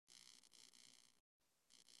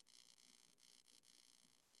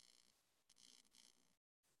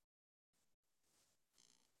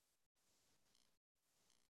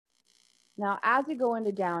Now, as we go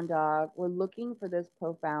into down dog, we're looking for this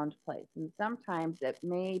profound place. And sometimes it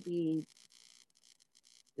may be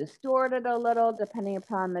distorted a little depending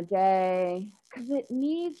upon the day because it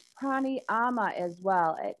needs pranayama as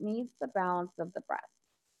well. It needs the balance of the breath.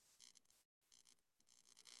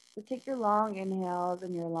 So take your long inhales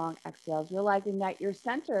and your long exhales, realizing that your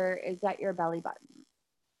center is at your belly button.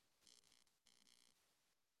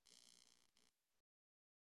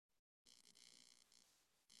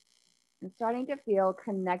 And starting to feel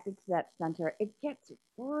connected to that center. It gets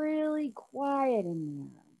really quiet in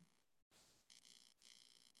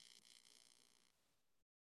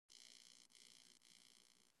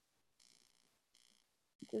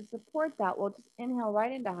there. To support that, we'll just inhale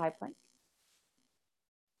right into high plank.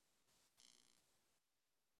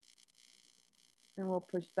 And we'll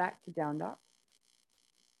push back to down dog.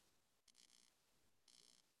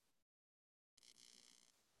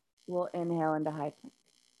 We'll inhale into high plank.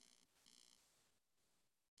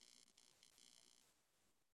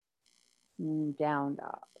 And down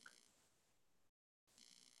dog.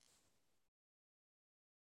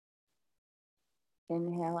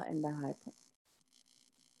 Inhale into high plank.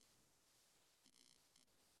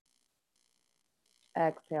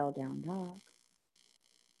 Exhale, down dog.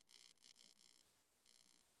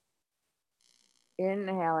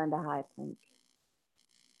 Inhale into high plank.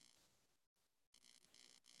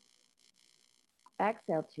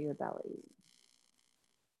 Exhale to your belly.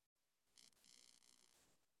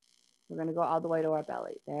 We're going to go all the way to our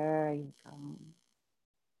belly. There you go.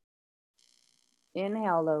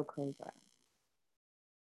 Inhale, low cobra.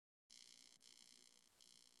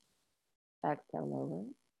 Exhale, lower.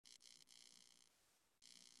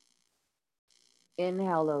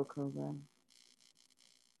 Inhale, low cobra.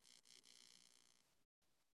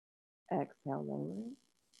 Exhale, lower.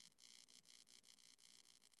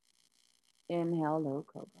 Inhale, low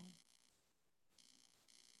cobra.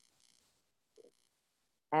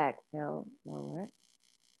 Exhale, lower.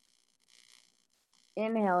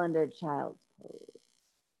 Inhale into child's pose.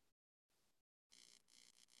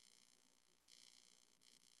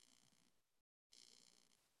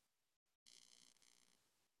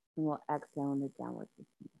 And we'll exhale into downward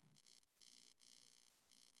facing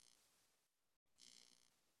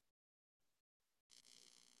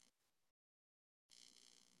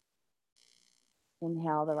dog.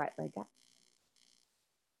 Inhale the right leg up.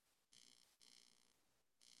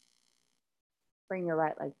 Bring your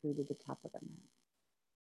right leg through to the top of the mat.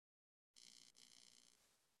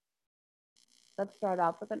 Let's start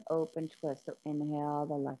off with an open twist. So inhale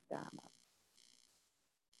the left arm up.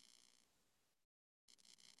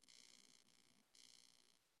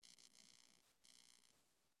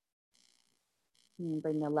 And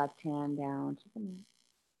bring the left hand down to the mat.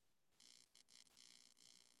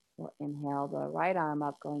 We'll inhale the right arm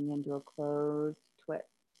up, going into a closed twist.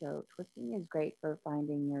 So twisting is great for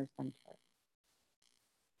finding your center.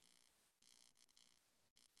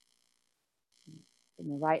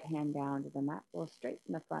 Bring the right hand down to the mat. We'll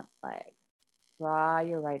straighten the front leg. Draw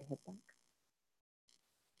your right hip back.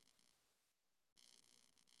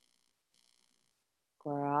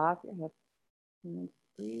 Square off your hips and then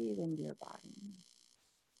breathe into your body.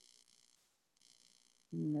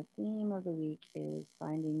 And the theme of the week is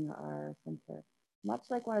finding our center. Much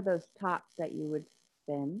like one of those tops that you would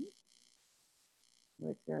spin,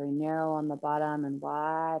 where it's very narrow on the bottom and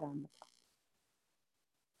wide on the top.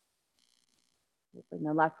 We'll bring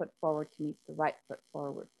the left foot forward to meet the right foot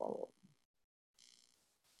forward fold.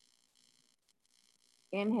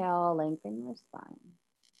 Inhale, lengthen your spine.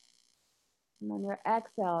 And on your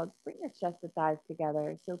exhale, bring your chest and thighs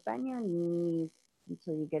together. So bend your knees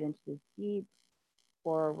until you get into this deep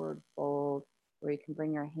forward fold where you can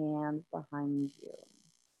bring your hands behind you.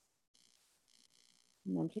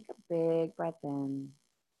 And then take a big breath in.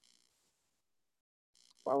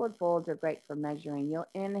 Forward folds are great for measuring. You'll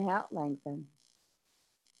inhale, lengthen.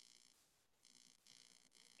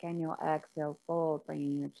 Again, you'll exhale, fold,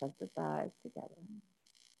 bringing your chest and thighs together.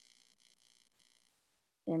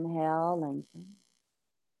 Inhale, lengthen.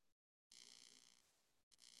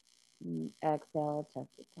 And exhale, chest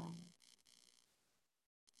and thighs.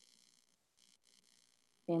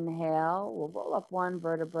 Inhale, we'll roll up one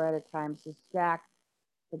vertebra at a time. So stack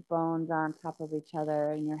the bones on top of each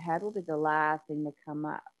other, and your head will be the last thing to come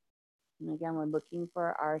up. And again, we're looking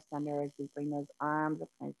for our center as we bring those arms up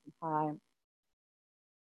nice and high.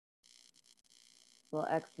 We'll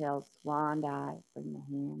exhale, swan dive, bring the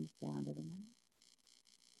hands down to the mat.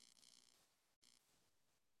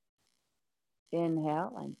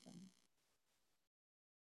 Inhale, lengthen.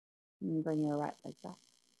 And bring your right leg up.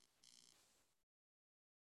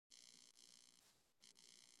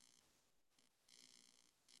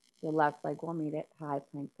 Your left leg will meet at high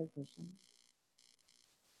plank position.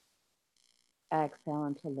 Exhale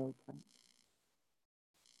into low plank.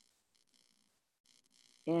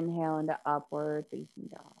 Inhale into upward facing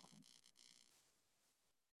dog.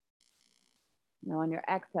 Now on your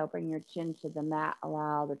exhale, bring your chin to the mat.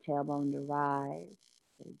 Allow the tailbone to rise.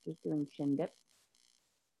 So just doing chin dips.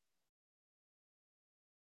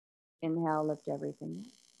 Inhale, lift everything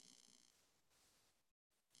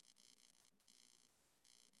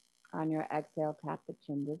up. On your exhale, tap the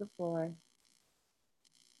chin to the floor.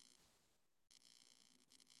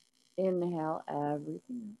 Inhale,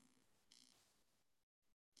 everything up.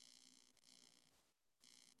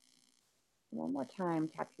 One more time,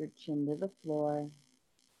 tap your chin to the floor.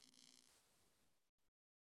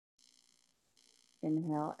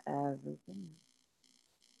 Inhale, everything up.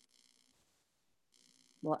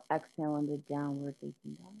 We'll exhale into downward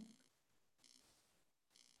facing dog.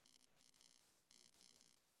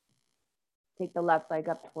 Take the left leg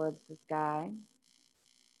up towards the sky.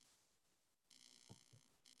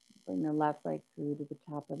 Bring the left leg through to the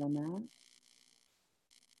top of the mat.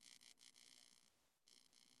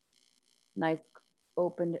 Nice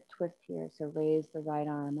opened twist here, so raise the right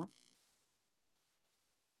arm up.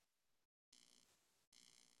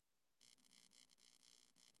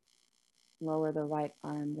 Lower the right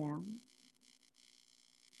arm down.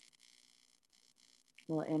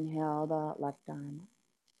 We'll inhale the left arm up.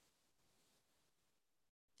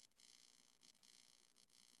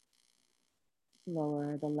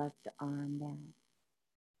 Lower the left arm down.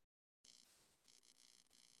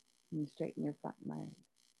 And straighten your front leg.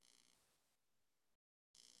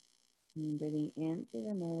 And breathing in through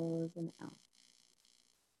the nose and out.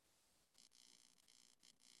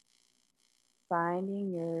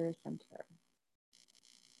 Finding your center.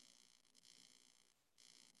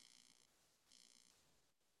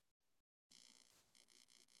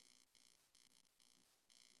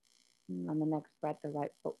 And on the next breath, the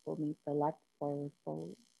right foot will meet the left, forward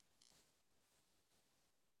fold.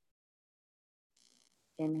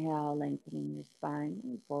 Inhale, lengthening your spine,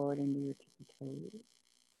 move forward into your tippy toes.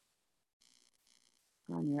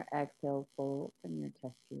 On your exhale, fold, bring your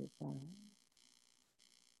chest to your side.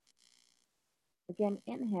 Again,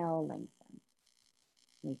 inhale, lengthen,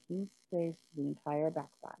 making space for the entire back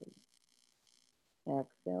body.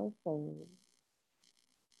 Exhale, fold.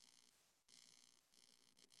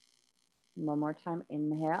 One more time,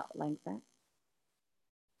 inhale, lengthen.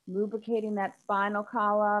 Lubricating that spinal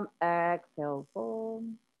column, exhale, fold.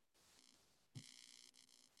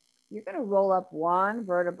 You're going to roll up one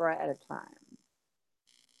vertebra at a time.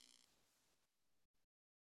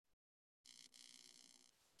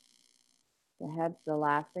 The head's the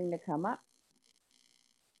last thing to come up.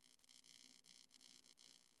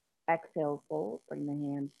 Exhale, fold. Bring the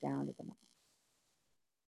hands down to the mat.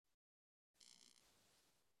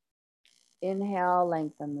 Inhale,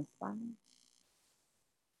 lengthen the spine.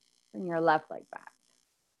 Bring your left leg back.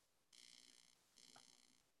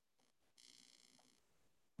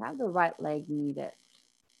 Have the right leg meet it.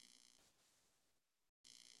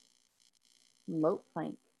 Low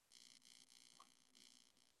plank.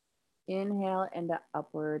 Inhale into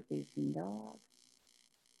upward facing dog.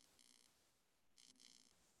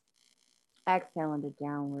 Exhale into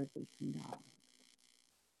downward facing dog.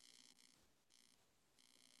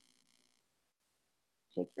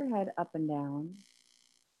 Shake your head up and down.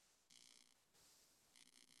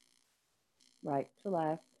 Right to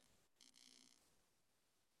left.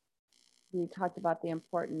 We talked about the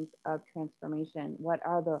importance of transformation. What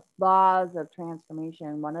are the laws of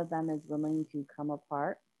transformation? One of them is willing to come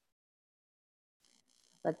apart.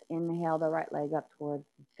 Let's inhale the right leg up towards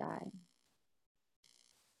the sky.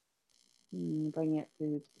 Bring it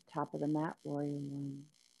through to the top of the mat, warrior one.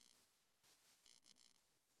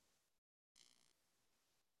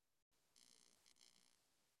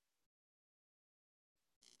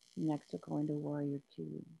 Next, we're going to warrior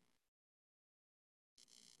two.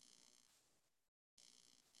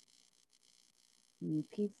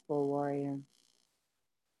 Peaceful warrior.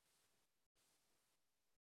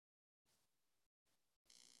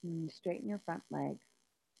 Straighten your front leg.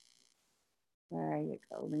 There you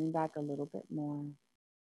go. Lean back a little bit more.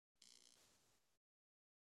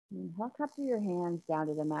 Helicopter your hands down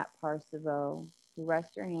to the mat, Parsavo.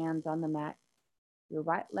 Rest your hands on the mat. Your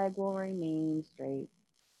right leg will remain straight.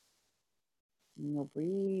 And you'll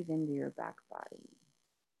breathe into your back body.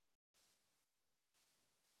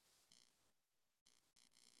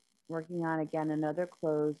 Working on, again, another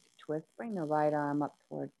closed twist. Bring the right arm up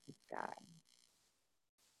towards the sky.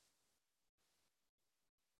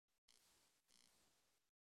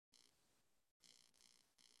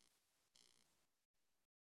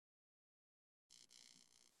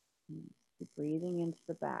 Keep breathing into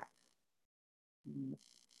the back.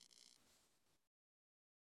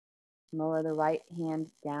 Lower the right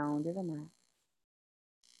hand down to the mat.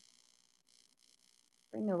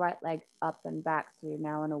 Bring the right leg up and back so you're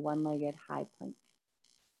now in a one-legged high plank.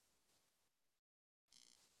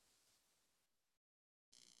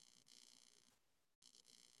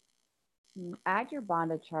 Add your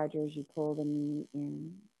Bandha Charger as you pull the knee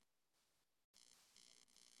in.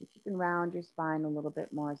 If you can round your spine a little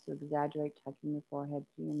bit more, so exaggerate tucking your forehead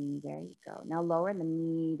to your knee. There you go. Now lower the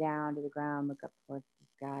knee down to the ground. Look up towards the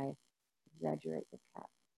sky. Exaggerate the cat.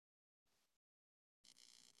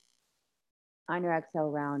 On your exhale,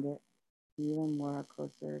 round it. Even more,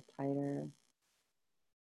 closer, tighter.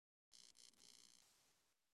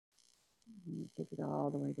 Take it all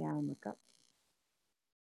the way down. Look up.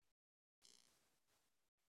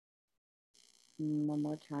 One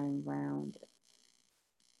more time, round it.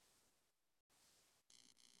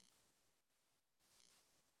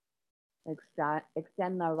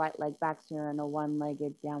 Extend the right leg back so you're in a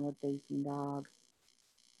one-legged downward facing dog.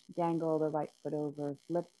 Dangle the right foot over,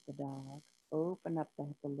 flip the dog. Open up the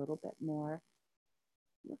hip a little bit more.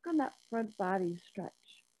 Look on that front body stretch.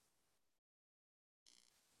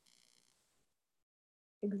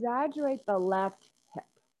 Exaggerate the left hip.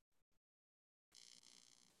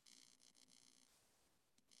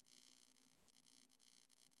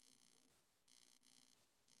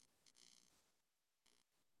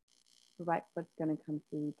 The right foot's going to come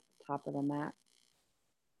through to the top of the mat.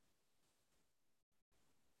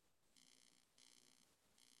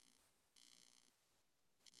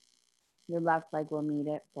 Your left leg will meet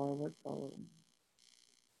it, forward fold.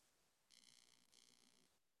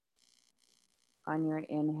 On your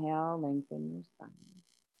inhale, lengthen your spine.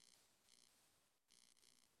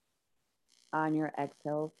 On your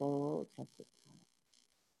exhale, fold, chest to side.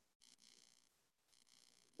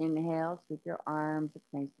 Inhale, sweep your arms up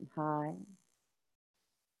nice and high.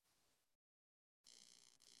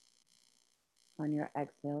 On your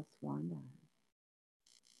exhale, swan dive.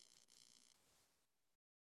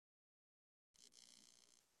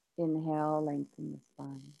 Inhale, lengthen the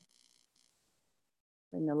spine.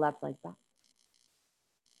 Bring the left leg back.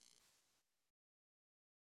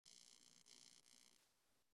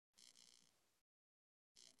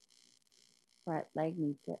 Right leg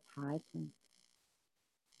meets it, high plank.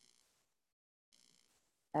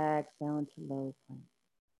 Exhale into low plank.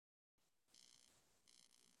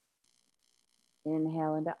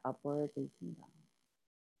 Inhale into upward facing dog.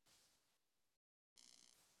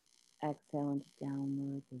 Exhale into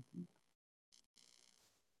downward facing dog.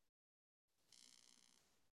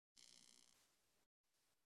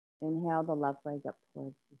 Inhale the left leg up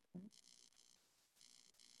towards the sky.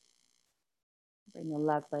 Bring the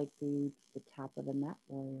left leg through to the top of the mat,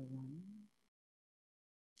 warrior one.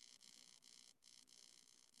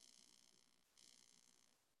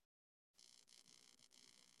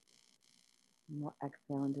 And we'll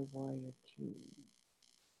exhale into warrior two.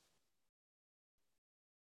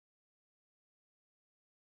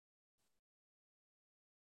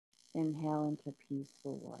 Inhale into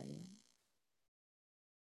peaceful warrior.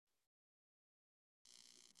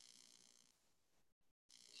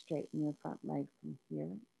 Straighten your front leg from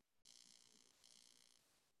here.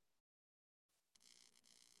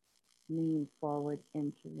 Lean forward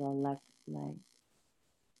into the left leg.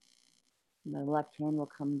 And the left hand will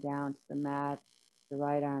come down to the mat. The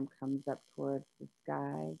right arm comes up towards the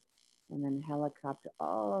sky. And then helicopter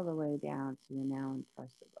all the way down so you're now in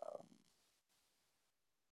Parsifal.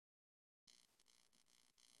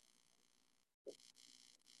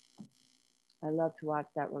 I love to watch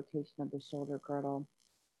that rotation of the shoulder girdle.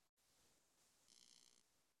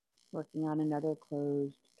 Working on another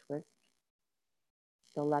closed twist.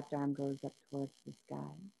 The left arm goes up towards the sky.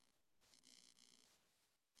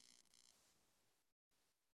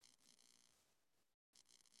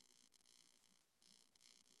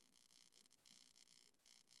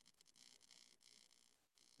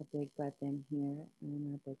 A big breath in here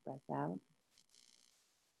and a big breath out.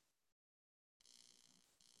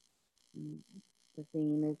 The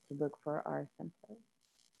theme is to look for our center.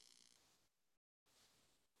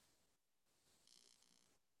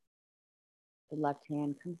 The left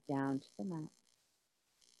hand comes down to the mat.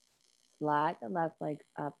 Slide the left leg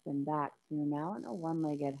up and back. So you're now in a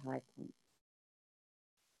one-legged high plank.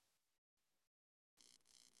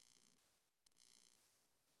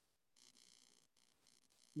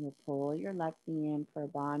 You'll pull your left knee in for a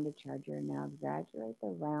Bandha Charger. Now exaggerate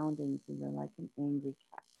the rounding so you're like an angry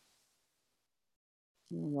cat.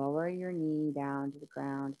 You lower your knee down to the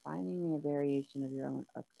ground, finding a variation of your own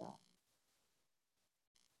Utsa.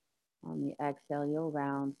 On the exhale, you'll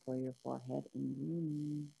round for your forehead and your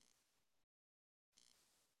knee.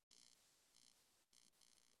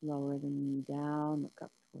 Lower the knee down, look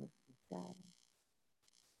up towards the sky.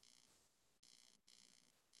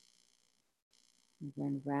 And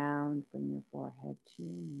then round from your forehead to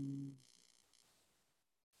your knee.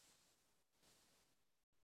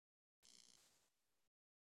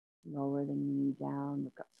 Lower the knee down,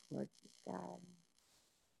 look up towards the sky.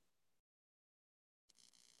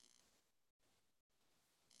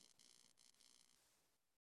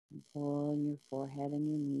 And pull your forehead and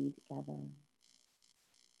your knee together.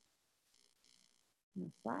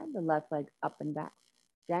 And slide the left leg up and back.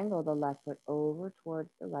 Dangle the left foot over towards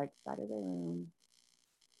the right side of the room.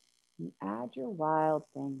 And add your wild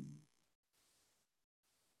thing.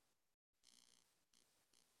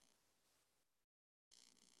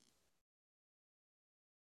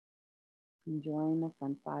 Enjoying the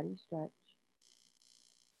front body stretch.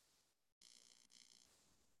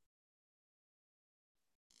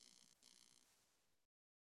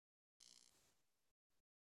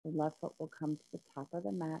 The left foot will come to the top of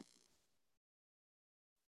the mat.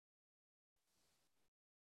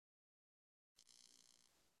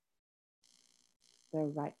 The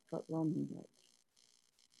right foot will meet it.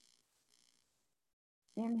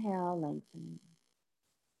 Inhale, lengthen.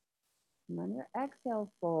 And on your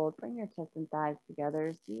exhale, fold. Bring your chest and thighs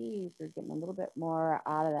together. See if you're getting a little bit more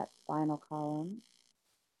out of that spinal column.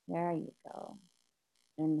 There you go.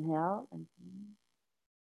 Inhale, lengthen.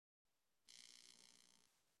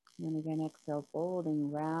 And again, exhale,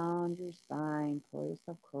 folding round your spine. Pull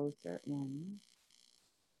yourself closer in.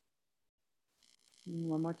 And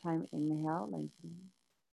one more time, inhale, lengthen.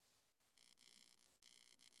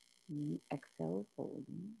 And exhale,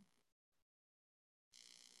 folding.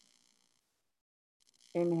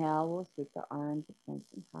 Inhale, we'll sweep the arms up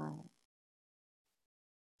nice and high.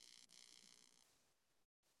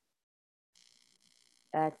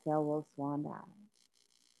 Exhale, we'll swan dive.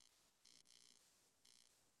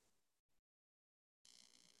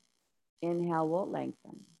 Inhale, we'll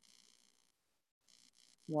lengthen.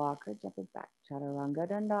 Walk or jump it back. Chaturanga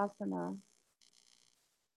Dandasana.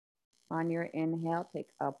 On your inhale, take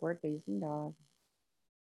upward facing dog.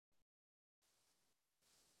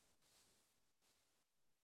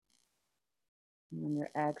 And on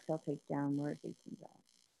your exhale, take downward facing dog.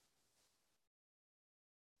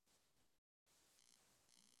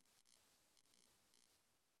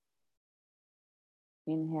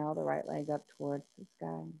 Inhale the right leg up towards the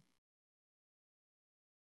sky.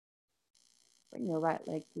 Bring your right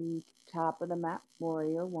leg to the top of the mat,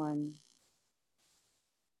 warrior one.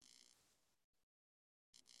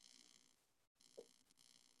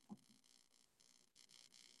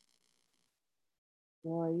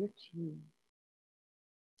 Warrior two.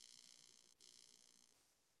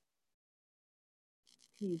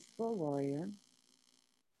 Peaceful warrior.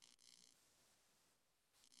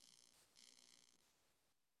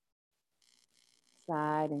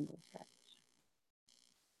 Side angle stretch.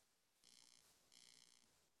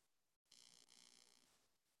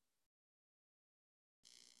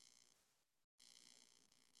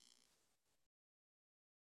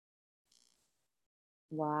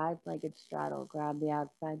 Wide-legged straddle. Grab the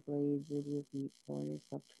outside blades with your feet. Pull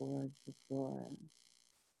yourself towards the floor.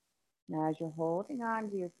 Now, as you're holding on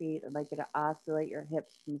to your feet, I'd like you to oscillate your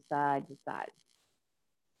hips from side to side.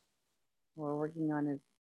 What we're working on is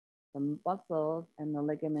the muscles and the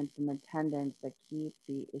ligaments and the tendons that keep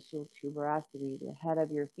the ischial tuberosity, the head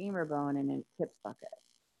of your femur bone, in its hip socket.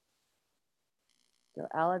 So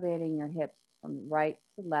elevating your hips from right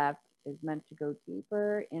to left is meant to go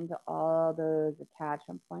deeper into all those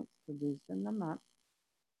attachment points to loosen them up.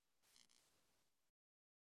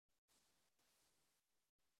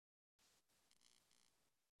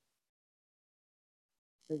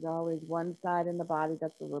 There's always one side in the body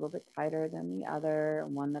that's a little bit tighter than the other,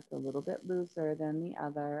 and one that's a little bit looser than the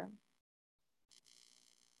other.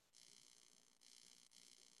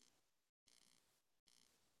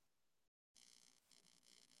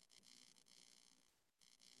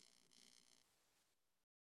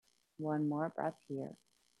 One more breath here.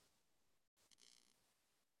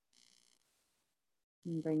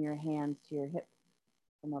 And bring your hands to your hips.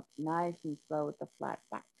 Come up nice and slow with the flat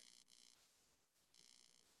back.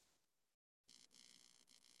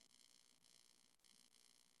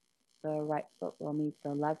 The right foot will meet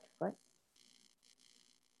the left foot.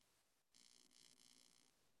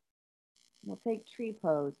 We'll take tree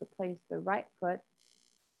pose to place the right foot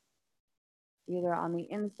either on the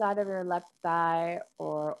inside of your left thigh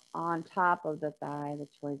or on top of the thigh. The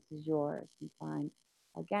choice is yours. And find,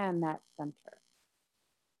 again, that center.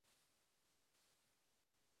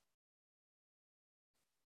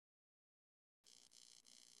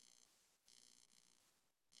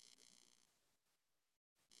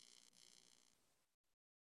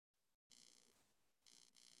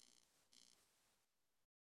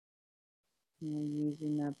 And we're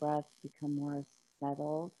using the breath to become more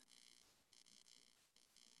settled.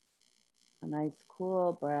 A nice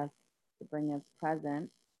cool breath to bring us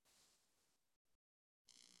present.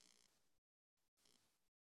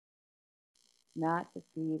 Not to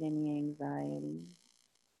feed any anxiety.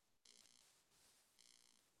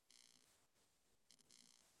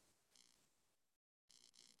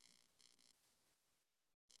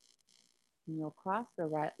 And you'll cross the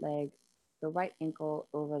right leg, the right ankle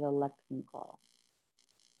over the left ankle.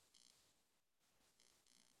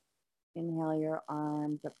 Inhale your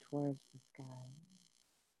arms up towards the sky.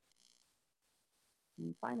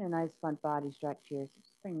 And find a nice front body stretch here. So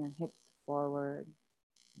just bring your hips forward,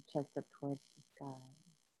 chest up towards the sky.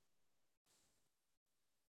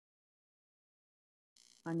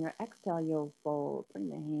 On your exhale, you'll fold. Bring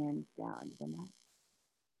the hands down to the mat.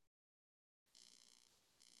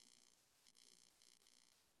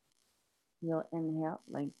 You'll inhale,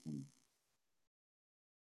 lengthen.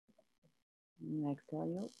 And exhale,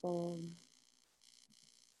 you'll fold.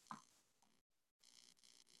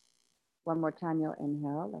 One more time, you'll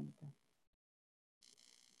inhale, lengthen.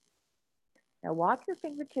 Now walk your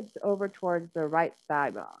fingertips over towards the right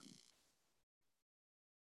thigh bone.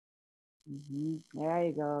 There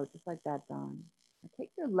you go, just like that, Dawn. Now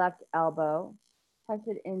take your left elbow, press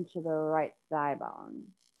it into the right thigh bone.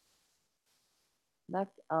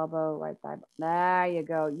 Left elbow, right thigh bone. There you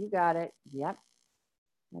go, you got it. Yep.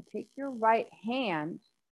 Now take your right hand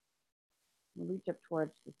and reach up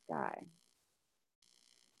towards the sky.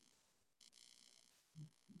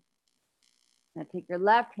 Now take your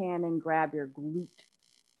left hand and grab your glute.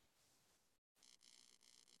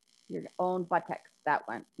 Your own buttocks, that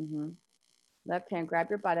one. Left hand, grab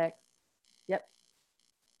your buttocks. Yep.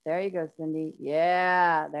 There you go, Cindy.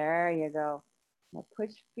 Yeah, there you go. Now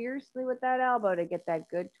push fiercely with that elbow to get that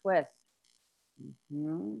good twist.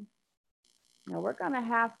 Now work on a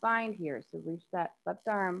half bind here. So reach that left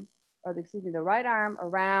arm, or excuse me, the right arm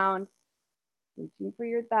around, reaching for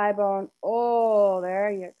your thigh bone. Oh,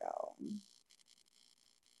 there you go.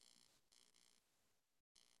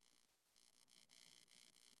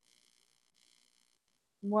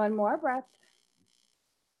 One more breath.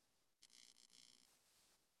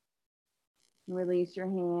 Release your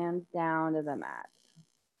hands down to the mat.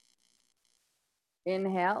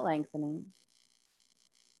 Inhale, lengthening.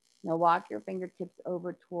 Now walk your fingertips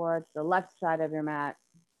over towards the left side of your mat.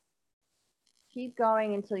 Keep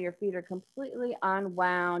going until your feet are completely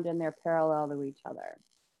unwound and they're parallel to each other.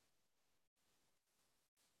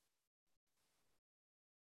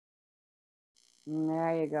 And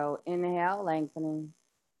there you go. Inhale, lengthening.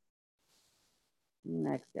 And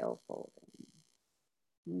exhale, folding.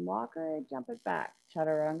 And walk or jump it back.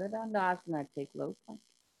 Chaturanga Dandasana, take low plank.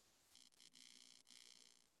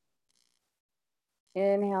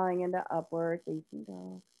 Inhaling into upward facing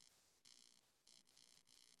dog.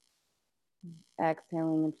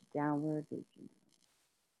 Exhaling into downward facing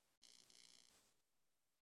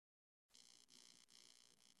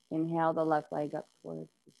dog. Inhale the left leg up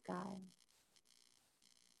towards the sky.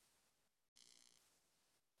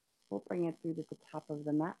 We'll bring it through to the top of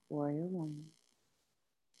the mat, warrior one.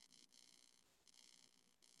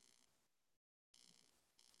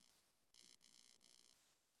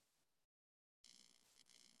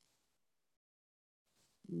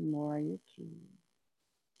 Warrior two.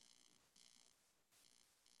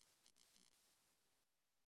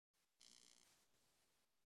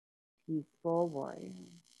 Peaceful warrior.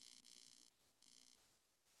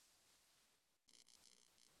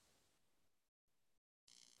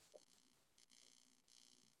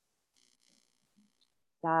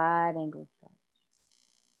 Side angle stretch.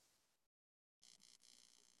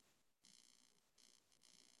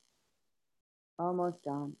 Almost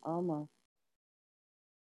done, almost.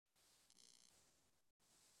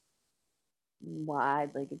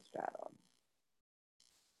 Wide-legged straddle.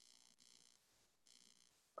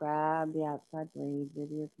 Grab the outside blades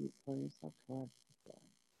with your feet, pull yourself towards the floor.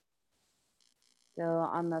 So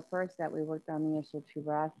on the first set, we worked on the initial two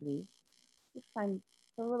breaths. Just find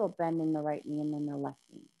a little bend in the right knee and then the left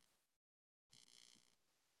knee.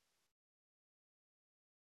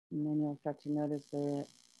 And then you'll start to notice the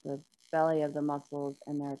belly of the muscles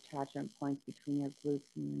and their attachment points between your glutes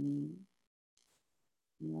and your knees.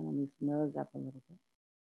 You want to loosen those up a little bit.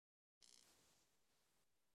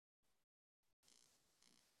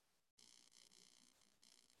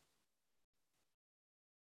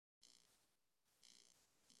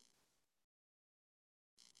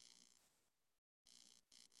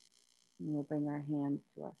 And we'll bring our hands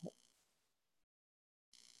to our hips.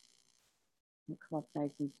 We'll come up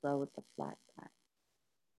nice and slow with the flat back.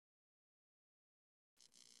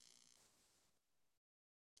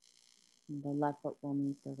 And the left foot will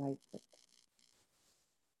meet the right foot.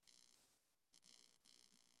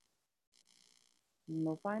 And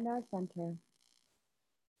we'll find our center.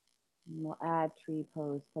 And we'll add tree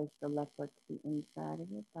pose. Place the left foot to the inside of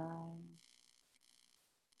your thigh.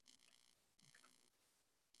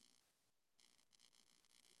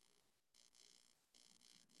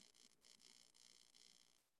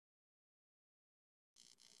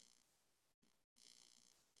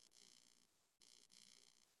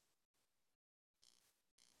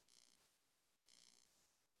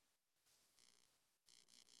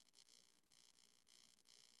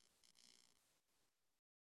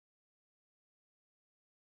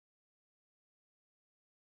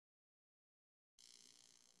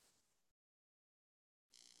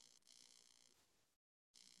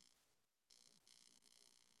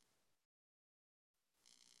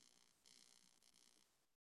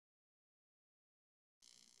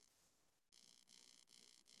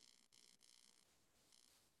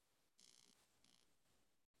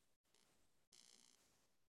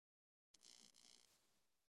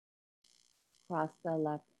 Cross the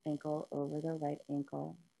left ankle over the right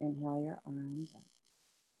ankle. Inhale your arms up.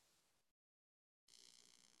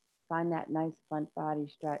 Find that nice front body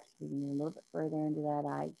stretch, moving a little bit further into that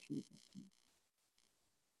eye cheek.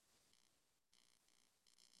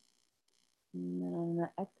 And then on the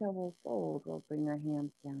exhale, we'll fold. We'll bring our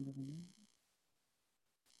hands down to the mat.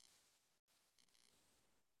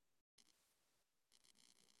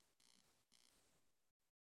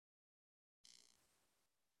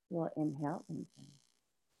 We'll inhale, lengthen.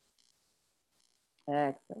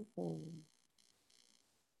 Exhale, fold.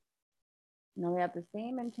 Now we have the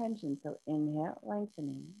same intention. So inhale,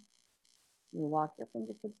 lengthening. You walk your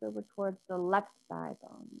fingertips over towards the left thigh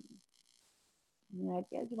bone. And the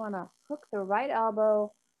idea is you want to hook the right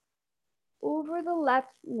elbow over the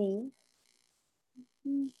left knee.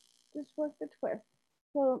 Just work the twist.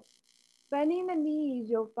 So bending the knees,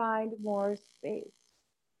 you'll find more space.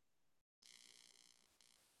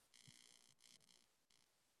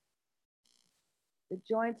 The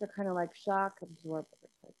joints are kind of like shock absorbers.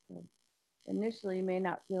 So initially, you may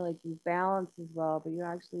not feel like you balance as well, but you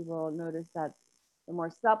actually will notice that the more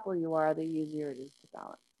supple you are, the easier it is to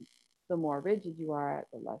balance. The more rigid you are,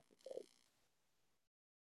 the less it is.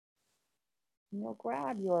 And you'll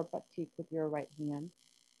grab your butt cheek with your right hand.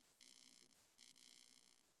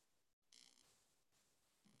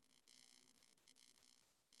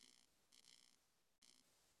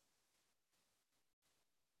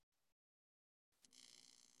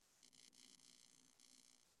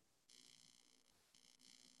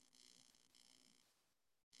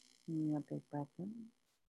 And a big breath in.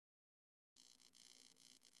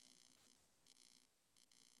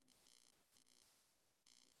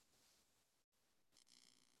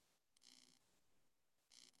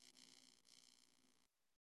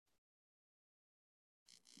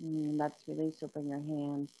 And let's release. You'll bring your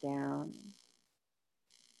hands down.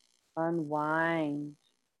 Unwind.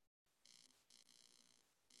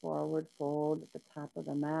 Forward fold at the top of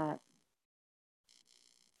the mat.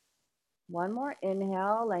 One more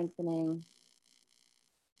inhale, lengthening.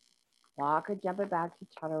 Walk or jump it back to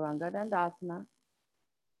Chaturanga Dandasana.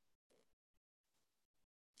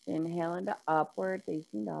 Inhale into upward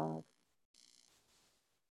facing dog.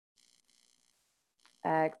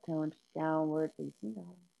 Exhale into downward facing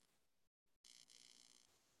dog.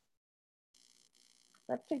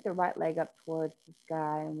 Let's take the right leg up towards the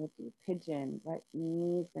sky and we'll do pigeon. Right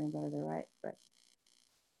knee's going to go to the right foot.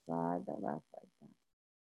 Slide the left leg down.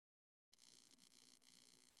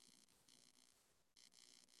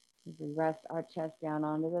 As we rest our chest down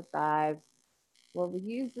onto the thighs, we'll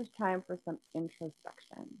use this time for some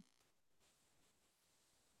introspection.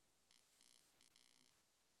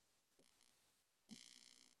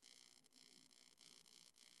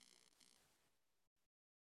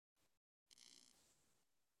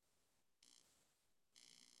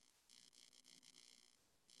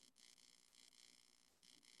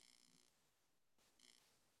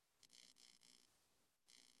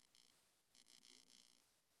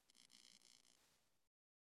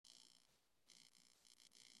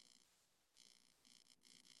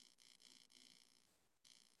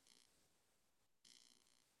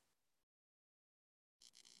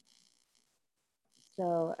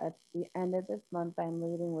 So at the end of this month, I'm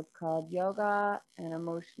leading what's called Yoga and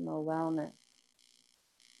Emotional Wellness.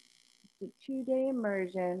 It's a 2-day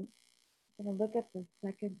immersion. I'm going to look at the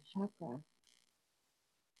second chakra.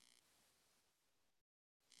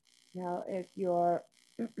 Now, if you're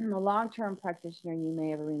a long-term practitioner, you may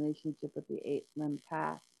have a relationship with the 8th limb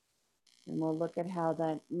path. And we'll look at how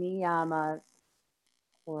the niyamas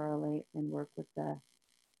correlate and work with the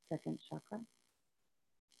second chakra.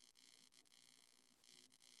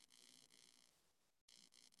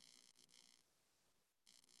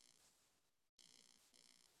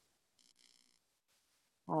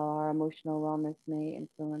 How our emotional wellness may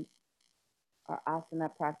influence our asana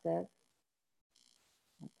practice,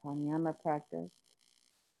 our pranayama practice,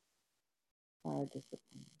 our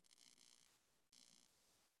discipline.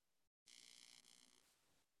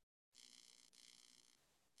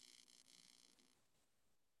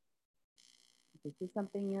 If this is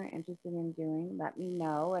something you're interested in doing, let me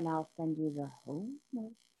know and I'll send you the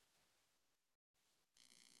homework.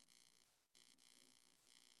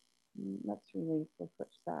 Let's release the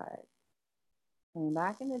switch side. Coming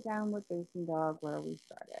back into downward facing dog where we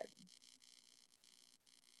started.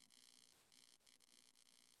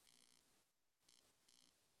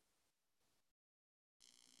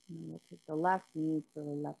 And we'll take the left knee to the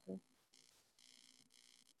left wrist.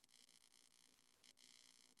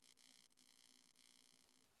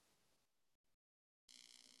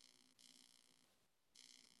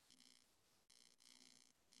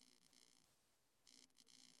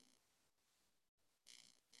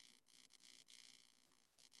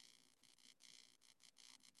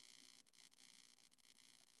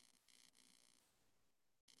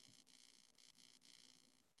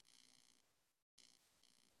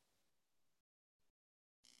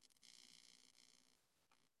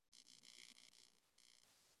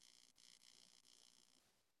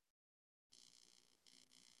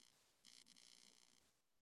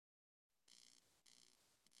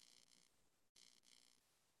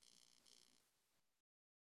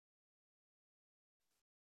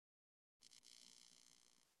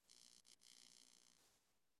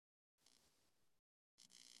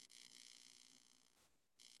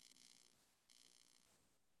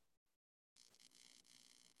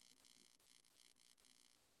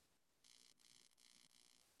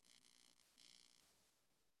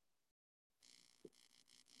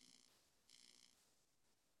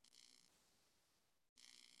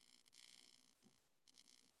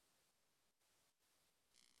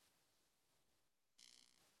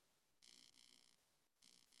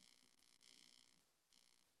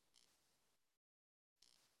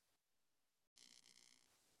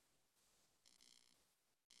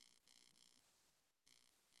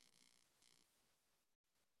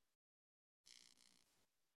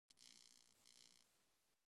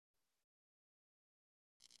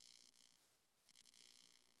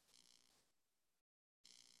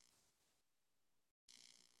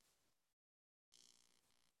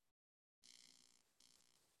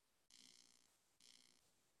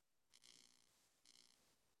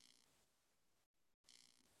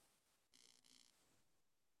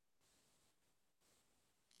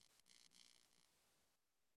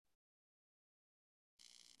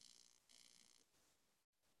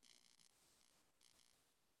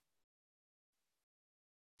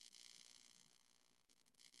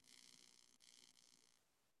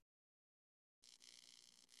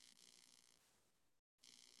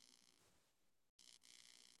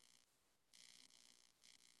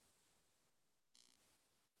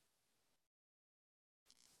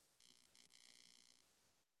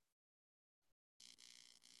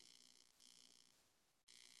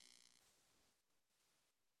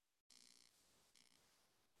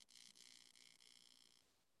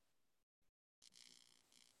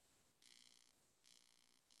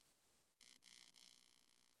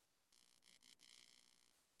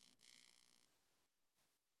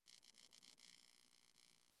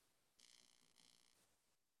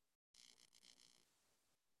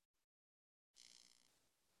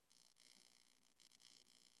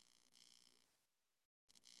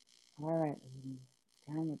 All right, ladies,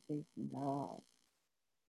 downward facing dog.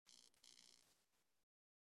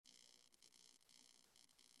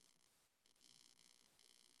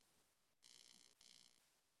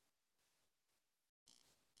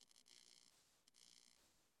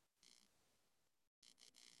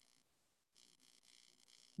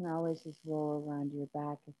 You can always just roll around your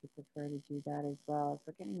back if you prefer to do that as well.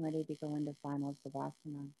 So getting ready to go into final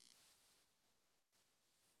Savasana.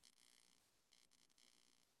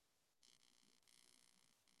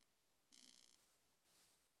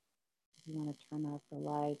 If you want to turn off the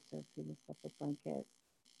lights or if you lift up a blanket,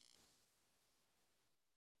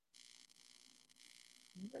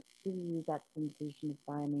 let's give you that sensation of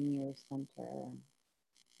finding your center.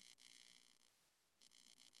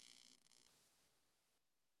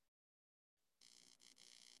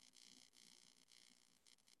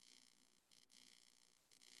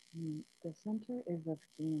 The center is of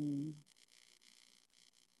being.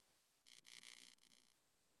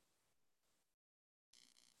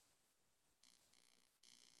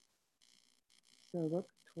 So look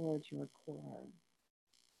towards your core.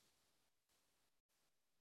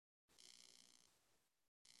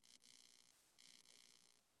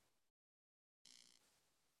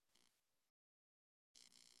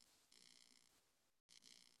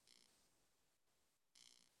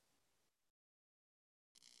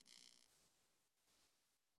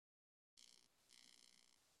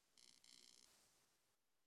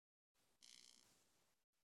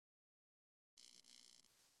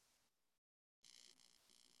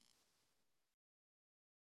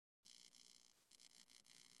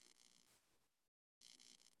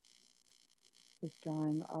 Just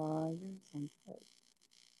drawing all your senses.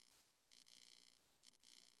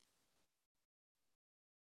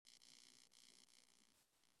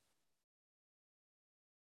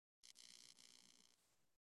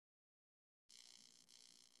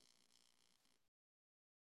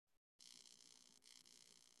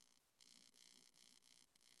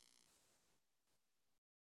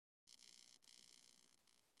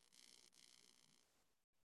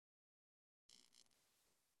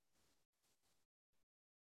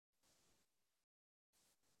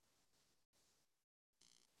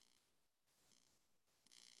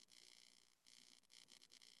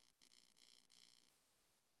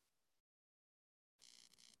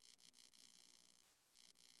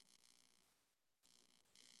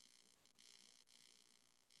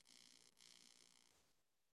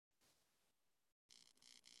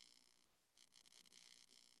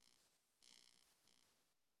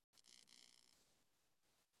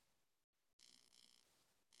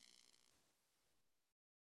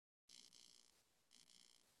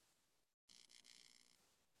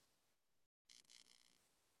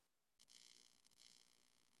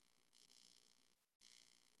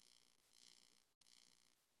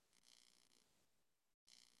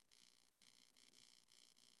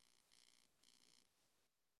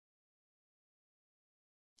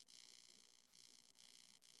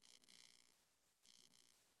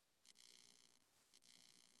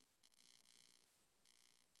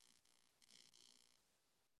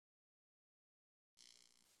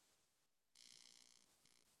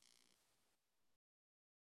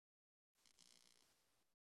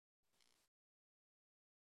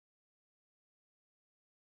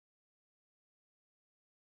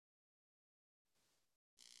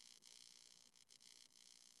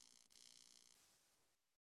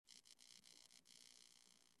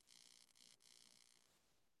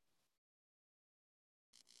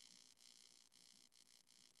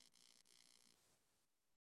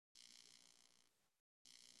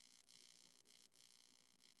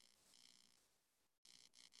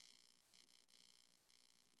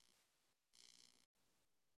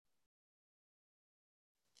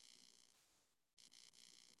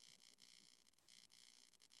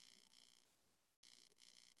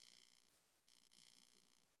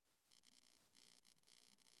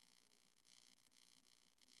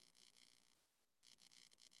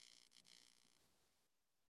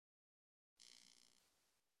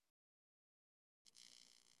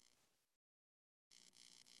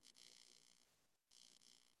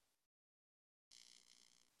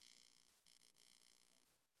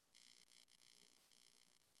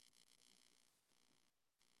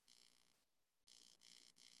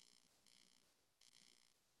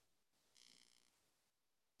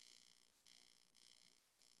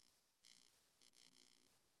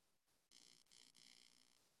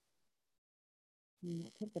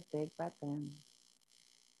 Take a big breath in.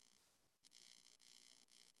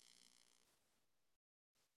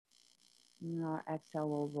 Now exhale,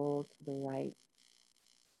 we'll roll to the right.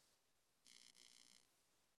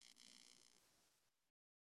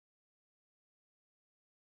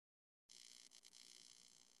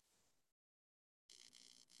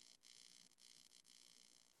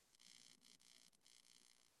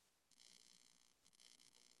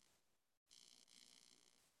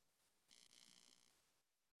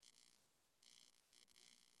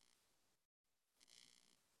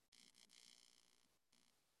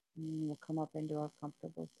 And we'll come up into our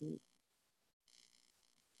comfortable seat.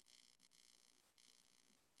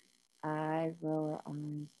 Eyes lower,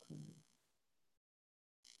 eyes closed.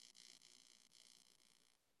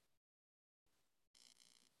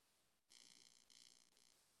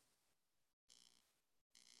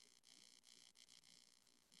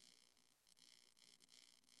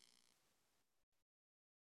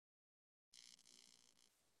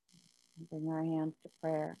 Bring our hands to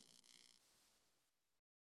prayer.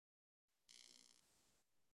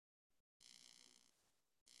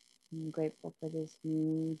 I'm grateful for this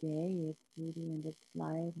new day, its beauty and its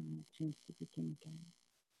light, and a chance to begin again.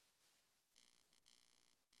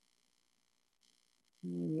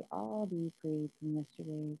 May we all be freed from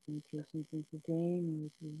yesterday's limitations and today may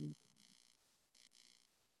we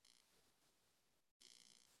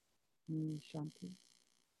be Shanti,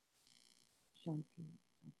 Shanti,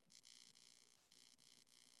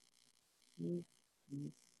 peace,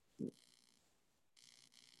 peace, peace.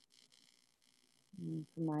 And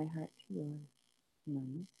from my heart to yours,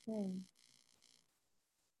 namaste.